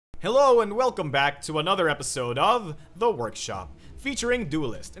Hello and welcome back to another episode of The Workshop, featuring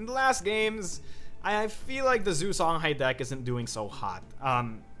Duelyst. In the last games, I feel like the Zhu Songhai deck isn't doing so hot.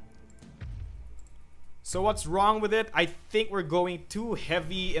 So what's wrong with it? I think we're going too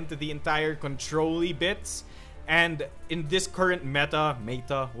heavy into the entire control-y bits. And in this current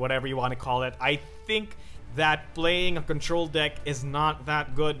meta, whatever you want to call it, I think that playing a control deck is not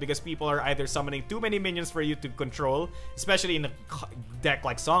that good because people are either summoning too many minions for you to control, especially in a deck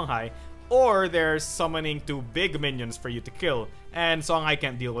like Songhai, or they're summoning too big minions for you to kill, and Songhai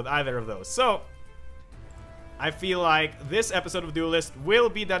can't deal with either of those. So, I feel like this episode of Duelyst will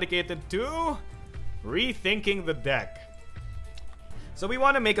be dedicated to rethinking the deck. So we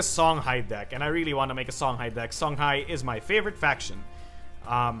want to make a Songhai deck, and I really want to make a Songhai deck. Songhai is my favorite faction.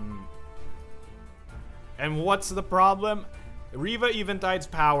 And what's the problem? Riva Eventide's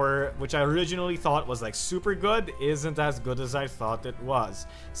power, which I originally thought was like super good, isn't as good as I thought it was.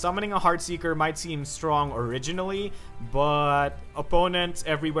 Summoning a Heartseeker might seem strong originally, but opponents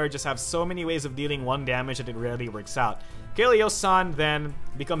everywhere just have so many ways of dealing one damage that it rarely works out. Kaleos San then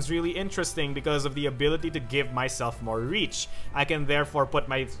becomes really interesting because of the ability to give myself more reach. I can therefore put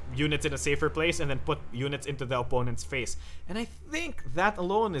my units in a safer place and then put units into the opponent's face. And I think that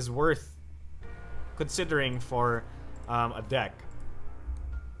alone is worth considering for a deck.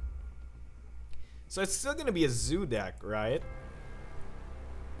 So it's still gonna be a Zoo deck, right?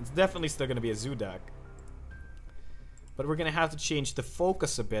 It's definitely still gonna be a Zoo deck. But we're gonna have to change the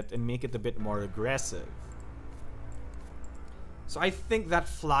focus a bit and make it a bit more aggressive. So I think that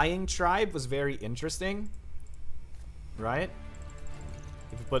Flying Tribe was very interesting, right?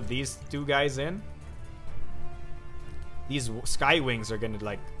 If you put these two guys in, these Sky Wings are gonna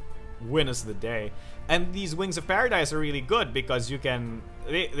like win us the day. And these Wings of Paradise are really good because you can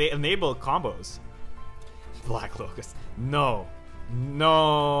they enable combos. Black Locust. No,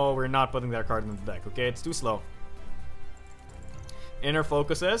 we're not putting that card in the deck. Okay, it's too slow. Inner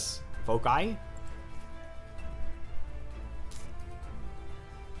Focuses, Foci.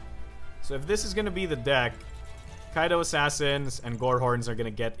 So if this is gonna be the deck, Kaido Assassins and Gorehorns are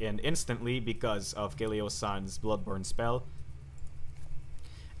gonna get in instantly because of Kaleos San's Bloodborne spell.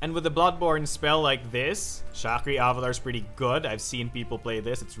 And with the Bloodborne spell like this, Chakri Avatar is pretty good. I've seen people play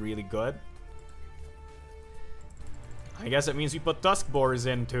this. It's really good. I guess it means we put Tusk Boars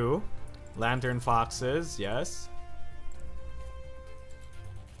in too. Lantern Foxes, yes.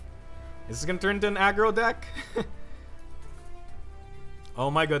 Is this gonna turn into an aggro deck? Oh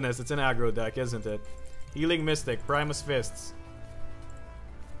my goodness, it's an aggro deck, isn't it? Healing Mystic, Primus Fists.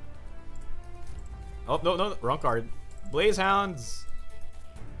 Oh, no, wrong card. Blaze Hounds.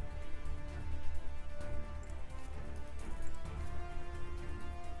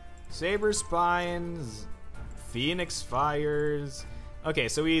 Saber Spines, Phoenix Fires. Okay,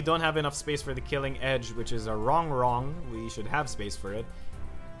 so we don't have enough space for the Killing Edge, which is a wrong. We should have space for it.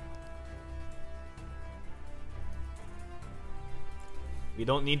 We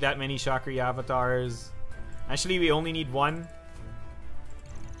don't need that many Chakri Avatars. Actually, we only need one.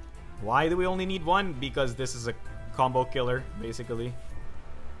 Why do we only need one? Because this is a combo killer, basically.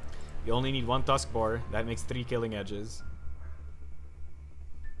 We only need one Tusk Boar. That makes 3 Killing Edges.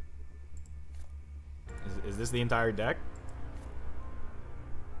 Is this the entire deck?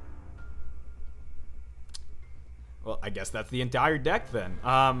 Well, I guess that's the entire deck then.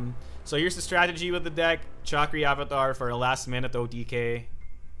 So here's the strategy with the deck. Chakri Avatar for a last minute OTK.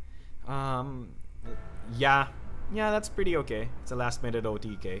 Yeah, that's pretty okay. It's a last minute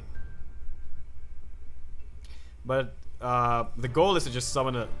OTK. But the goal is to just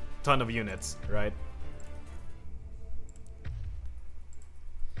summon a ton of units, right?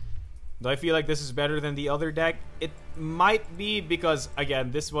 Do I feel like this is better than the other deck? It might be because, again,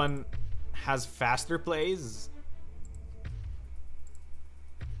 this one has faster plays.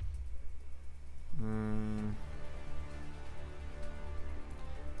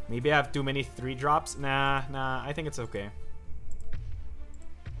 Maybe I have too many 3-drops? Nah, I think it's okay.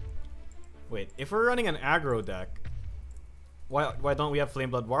 Wait, if we're running an aggro deck, why don't we have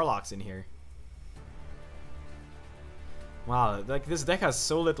Flameblood Warlocks in here? Wow, like this deck has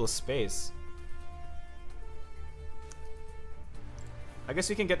so little space. I guess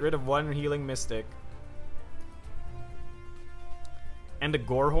we can get rid of one Healing Mystic. And a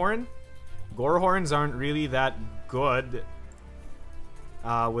Gorehorn. Gorehorns aren't really that good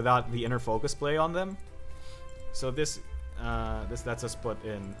without the Inner Focus play on them. So this lets us put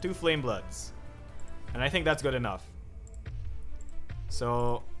in 2 Flamebloods. And I think that's good enough.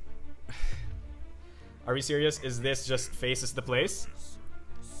 So are we serious? Is this just faces the place?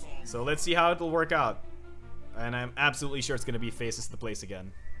 So let's see how it'll work out. And I'm absolutely sure it's going to be faces the place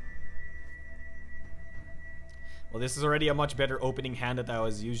again. Well, this is already a much better opening hand that I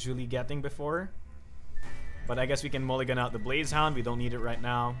was usually getting before. But I guess we can mulligan out the Blaze Hound. We don't need it right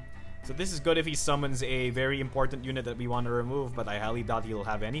now. So this is good if he summons a very important unit that we want to remove, but I highly doubt he'll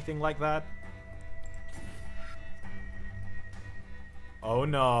have anything like that. Oh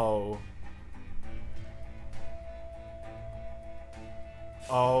no.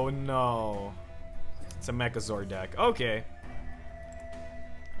 Oh no. It's a Mechazor deck. Okay.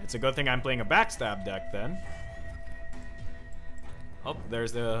 It's a good thing I'm playing a backstab deck then. Oh,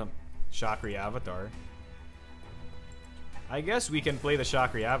 there's the Chakri Avatar. I guess we can play the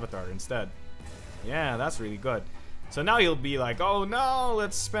Chakri Avatar instead. Yeah, that's really good. So now he'll be like, oh no,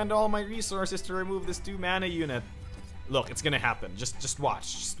 let's spend all my resources to remove this 2-mana unit. Look, it's gonna happen. Just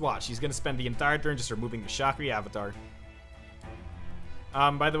watch. Just watch. He's gonna spend the entire turn just removing the Chakri Avatar.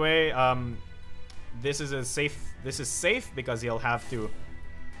 By the way, this is safe because he'll have to...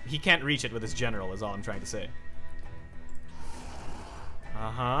 He can't reach it with his general, is all I'm trying to say.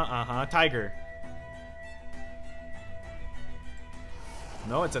 Tiger.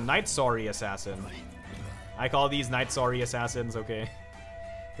 No, it's a Night Sorry Assassin. I call these Night Sorry Assassins, okay?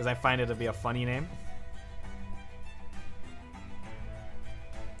 Because I find it to be a funny name.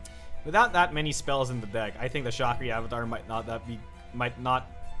 Without that many spells in the deck, I think the Chakri Avatar might not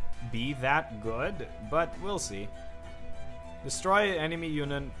be that good, but we'll see. Destroy enemy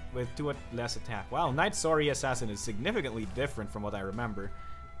unit with 2 less attack. Wow, Night Sorry Assassin is significantly different from what I remember.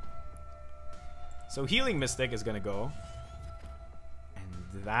 So Healing Mystic is gonna go.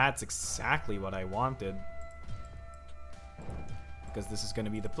 And that's exactly what I wanted. Because this is gonna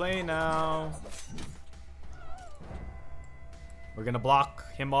be the play now. We're gonna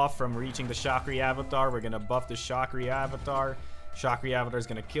block him off from reaching the Chakri Avatar. We're gonna buff the Chakri Avatar. Chakri Avatar is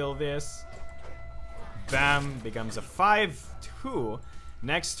gonna kill this. Bam, becomes a 5-2.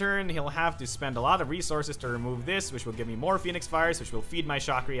 Next turn, he'll have to spend a lot of resources to remove this, which will give me more Phoenix Fires, which will feed my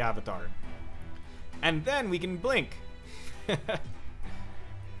Chakri Avatar. And then we can blink.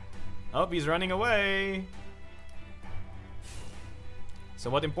 Oh, he's running away. So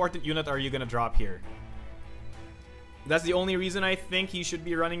what important unit are you gonna drop here? That's the only reason I think he should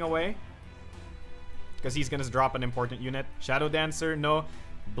be running away. Because he's gonna drop an important unit. Shadow Dancer, no.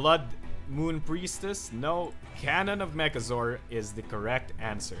 Blood Moon Priestess, no. Cannon of Mechazor is the correct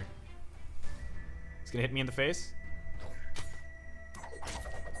answer. He's gonna hit me in the face.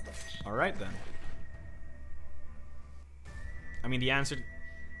 Alright then. I mean, the answer,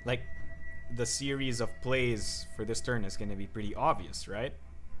 like, the series of plays for this turn is gonna be pretty obvious, right?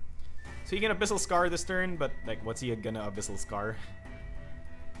 So he can Abyssal Scar this turn, but, like, what's he gonna Abyssal Scar?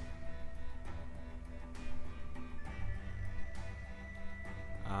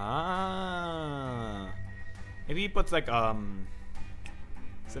 Ah. Maybe he puts, like,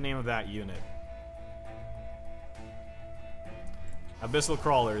 what's the name of that unit? Abyssal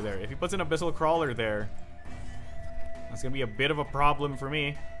Crawler there. If he puts an Abyssal Crawler there, that's gonna be a bit of a problem for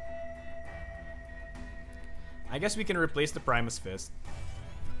me. I guess we can replace the Primus Fist.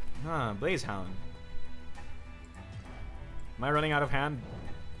 Huh, Blaze Hound. Am I running out of hand?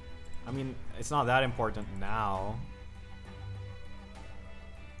 I mean, it's not that important now.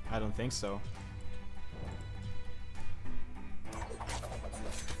 I don't think so.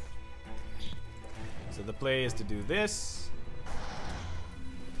 So the play is to do this.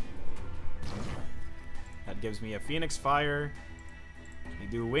 That gives me a Phoenix Fire. We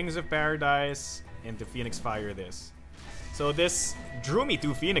do Wings of Paradise into Phoenix Fire this. So this drew me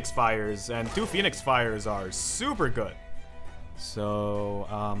 2 Phoenix Fires, and 2 Phoenix Fires are super good. So,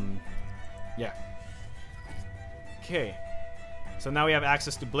 yeah. Okay. So now we have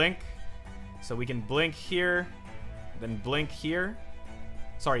access to Blink. So we can Blink here, then Blink here.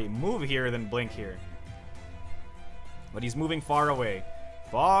 Sorry, move here, then Blink here. But he's moving far away.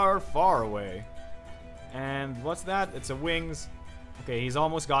 Far, far away. And what's that? It's a Wings. Okay, he's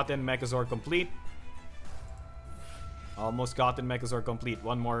almost gotten Mechazor complete. Almost gotten Mechazor complete.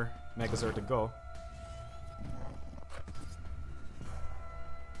 One more Mechazor to go.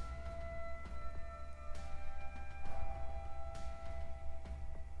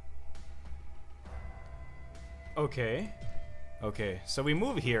 Okay. Okay, so we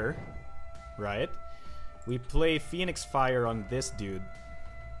move here, right? We play Phoenix Fire on this dude.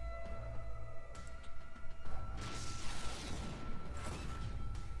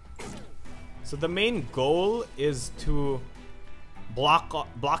 So the main goal is to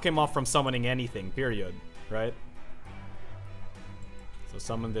block him off from summoning anything, period, right? So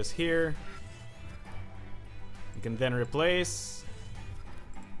summon this here. You can then replace.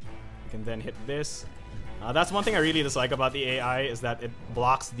 You can then hit this. That's one thing I really dislike about the AI, is that it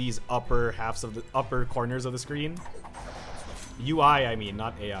blocks these upper halves of the upper corners of the screen. UI, I mean,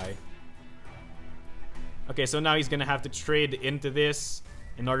 not AI. Okay, so now he's gonna have to trade into this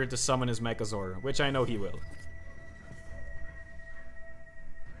in order to summon his Mechazor, which I know he will.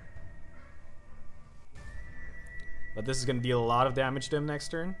 But this is gonna deal a lot of damage to him next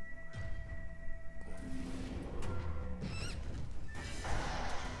turn.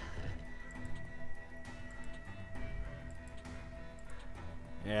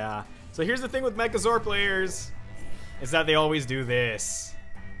 Yeah. So here's the thing with Mechazor players, is that they always do this.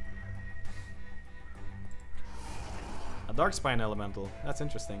 A Dark Spine Elemental. That's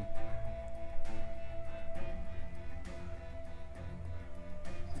interesting.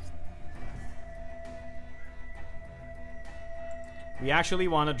 We actually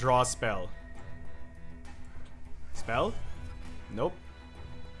want to draw a spell. Spell? Nope.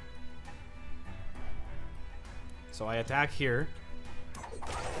 So I attack here.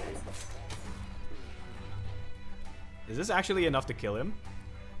 Is this actually enough to kill him?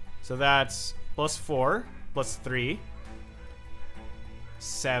 So that's +4, +3,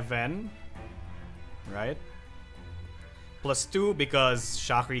 7, right? +2 because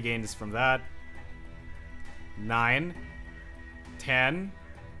shock regain is from that. 9, 10.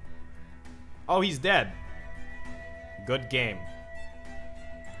 Oh, he's dead. Good game.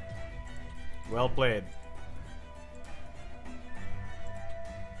 Well played.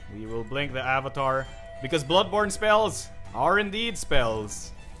 We will blink the avatar because Bloodborne spells are indeed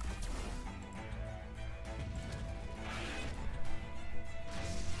spells.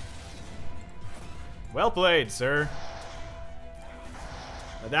 Well played, sir.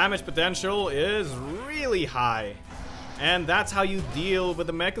 The damage potential is really high. And that's how you deal with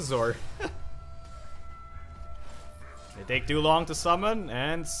the Mechazor. They take too long to summon,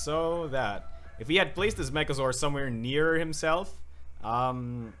 and so that. If he had placed his Mechazor somewhere near himself,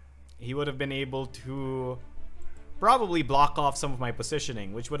 he would have been able to probably block off some of my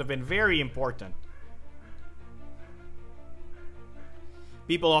positioning, which would have been very important.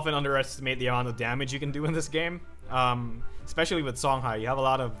 People often underestimate the amount of damage you can do in this game. Especially with Songhai, you have a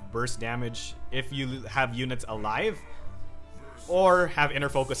lot of burst damage if you have units alive or have inner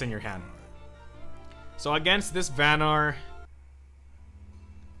focus in your hand. So against this Vanar,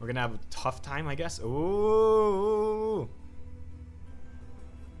 we're gonna have a tough time, I guess. Ooh.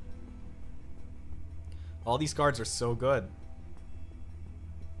 All these cards are so good.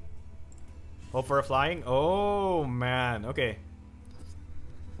 Hope for a flying. Oh man, okay.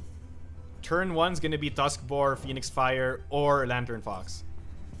 Turn 1's gonna be Tuskboar, Phoenix Fire, or Lantern Fox.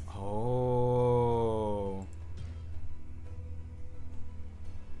 Oh.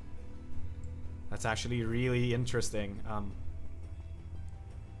 That's actually really interesting.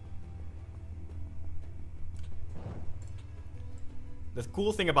 The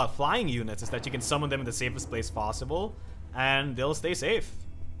cool thing about flying units is that you can summon them in the safest place possible, and they'll stay safe.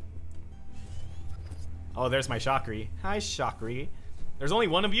 Oh, there's my Shokri. Hi, Shokri. There's only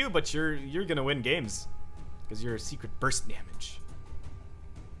one of you, but you're gonna win games because you're secret burst damage.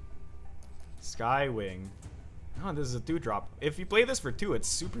 Skywing. Oh, this is a 2-drop. If you play this for 2, it's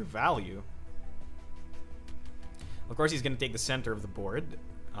super value. Of course, he's gonna take the center of the board.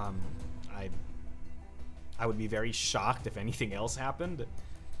 I would be very shocked if anything else happened.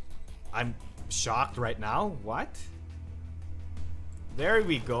 I'm shocked right now. What? There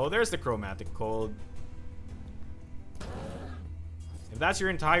we go. There's the Chromatic Cold. If that's your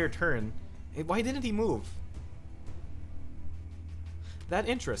entire turn, why didn't he move? That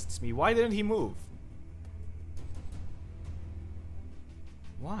interests me. Why didn't he move?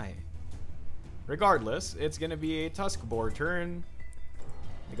 Why? Regardless, it's gonna be a Tuskboar turn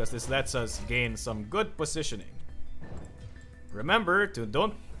because this lets us gain some good positioning. Remember to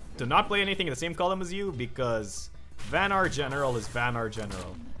do not play anything in the same column as you because Vanar General is Vanar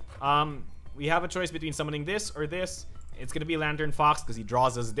General. We have a choice between summoning this or this. It's gonna be Lantern Fox because he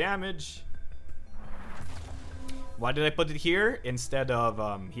draws us damage. Why did I put it here instead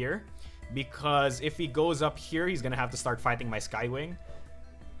of here? Because if he goes up here, he's gonna have to start fighting my Skywing.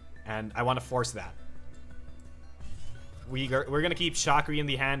 And I want to force that. We're gonna keep Shokri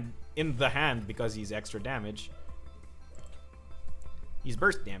in the hand because he's extra damage. He's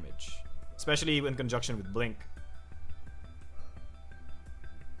burst damage, especially in conjunction with Blink.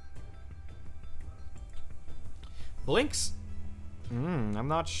 Blinks? I'm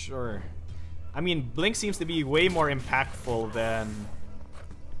not sure. I mean, Blink seems to be way more impactful than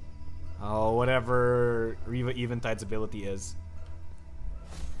whatever Riva Eventide's ability is.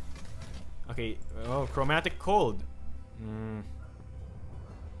 Okay, oh, Chromatic Cold.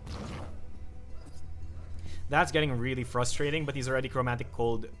 That's getting really frustrating, but he's already Chromatic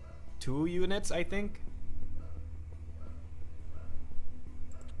Cold 2 units, I think.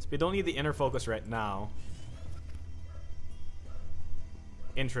 So we don't need the inner focus right now.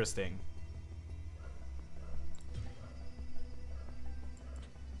 Interesting.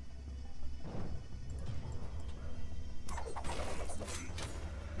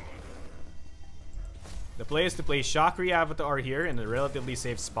 The play is to play Shakri Avatar here in a relatively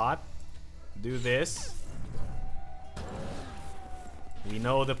safe spot. Do this. We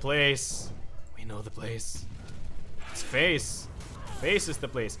know the place. We know the place. It's face. Face is the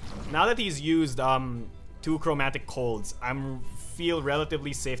place. Now that he's used 2 Chromatic Colds, I'm feel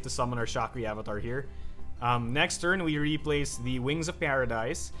relatively safe to summon our Shakri Avatar here. Next turn, we replace the Wings of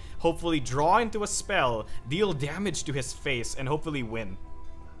Paradise. Hopefully draw into a spell, deal damage to his face, and hopefully win.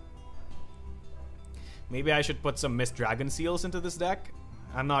 Maybe I should put some Mist Dragon Seals into this deck?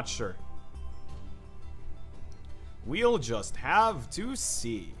 I'm not sure. We'll just have to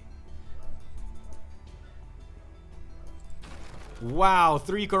see. Wow,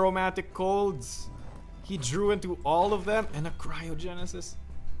 3 Chromatic Colds. He drew into all of them and a Cryogenesis.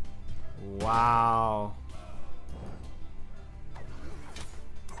 Wow.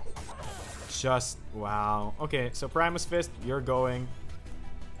 Just, wow. Okay, so Primus Fist, you're going.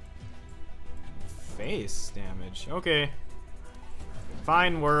 Face damage. Okay.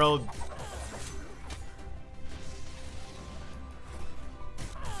 Fine, world.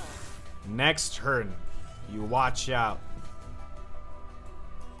 Next turn, you watch out.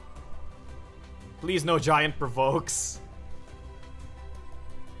 Please, no giant provokes.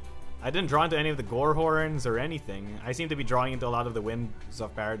 I didn't draw into any of the Gore Horns or anything. I seem to be drawing into a lot of the Winds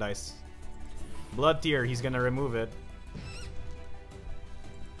of Paradise. Blood Tear, he's gonna remove it.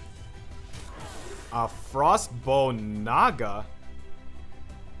 A Frostbow Naga?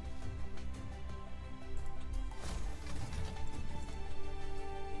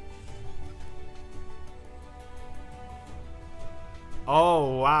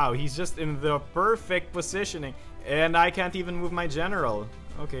 Oh, wow. He's just in the perfect positioning. And I can't even move my general.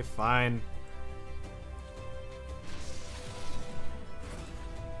 Okay, fine.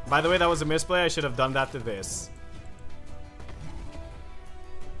 By the way, that was a misplay. I should have done that to this.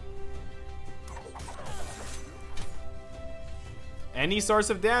 Any source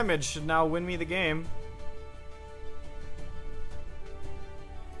of damage should now win me the game.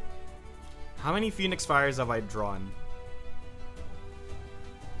 How many Phoenix Fires have I drawn?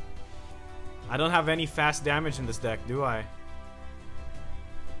 I don't have any fast damage in this deck, do I?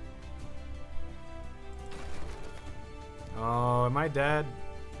 Oh, am I dead?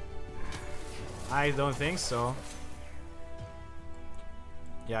 I don't think so.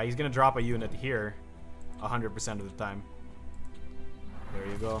 Yeah, he's gonna drop a unit here 100% of the time. There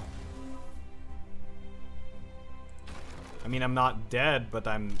you go. I mean, I'm not dead, but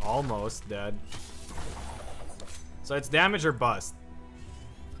I'm almost dead. So it's damage or bust.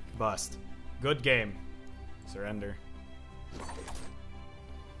 Bust. Good game. Surrender.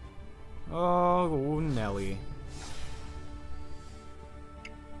 Oh, Nelly.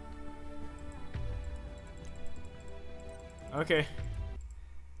 Okay.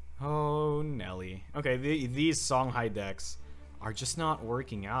 Oh, Nelly. Okay, these Songhai decks are just not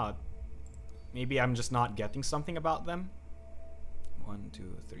working out. Maybe I'm just not getting something about them. 1,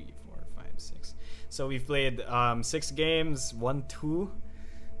 2, 3, 4, 5, 6. So we've played 6 games, 1, 2.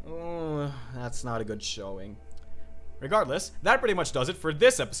 Oh, that's not a good showing. Regardless, that pretty much does it for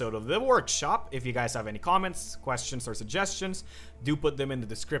this episode of The Workshop. If you guys have any comments, questions, or suggestions, do put them in the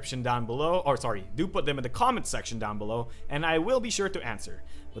description down below. Or sorry, do put them in the comment section down below, and I will be sure to answer.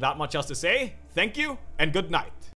 Without much else to say, thank you and good night.